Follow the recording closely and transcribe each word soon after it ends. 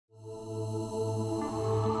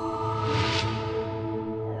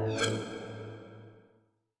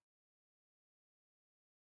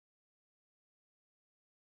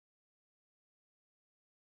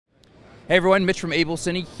Hey everyone, Mitch from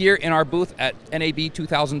AbelCine here in our booth at NAB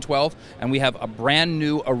 2012, and we have a brand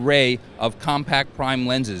new array of compact prime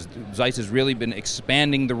lenses. Zeiss has really been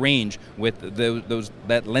expanding the range with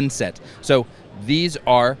that lens set. So these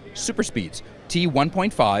are SuperSpeeds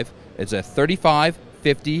T1.5. It's a 35,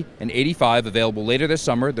 50, and 85 available later this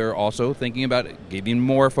summer. They're also thinking about giving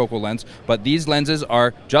more focal lengths, but these lenses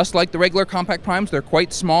are just like the regular compact primes. They're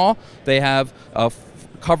quite small. They have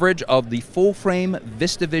coverage of the full frame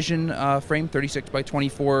VistaVision frame, 36 by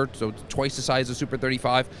 24, so twice the size of Super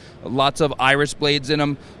 35. Lots of iris blades in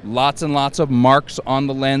them, lots and lots of marks on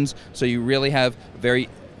the lens, so you really have very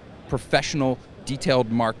professional,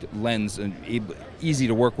 detailed marked lens and easy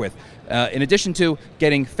to work with. In addition to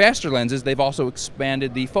getting faster lenses, they've also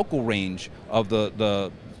expanded the focal range of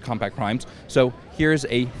the compact primes. So here's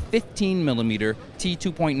a 15mm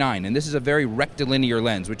T2.9, and this is a very rectilinear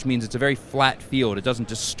lens, which means it's a very flat field. It doesn't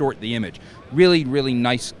distort the image. Really, really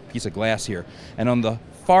nice piece of glass here. And on the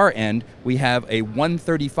far end, we have a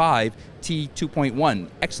 135 T2.1,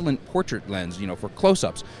 excellent portrait lens, for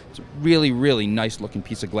close-ups. It's a really, really nice looking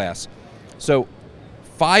piece of glass. So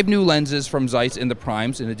 5 new lenses from Zeiss in the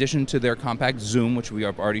primes, in addition to their compact zoom, which we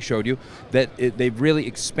have already showed you, they've really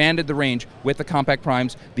expanded the range with the compact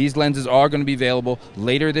primes. These lenses are going to be available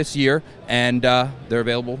later this year, and they're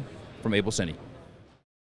available from AbelCine.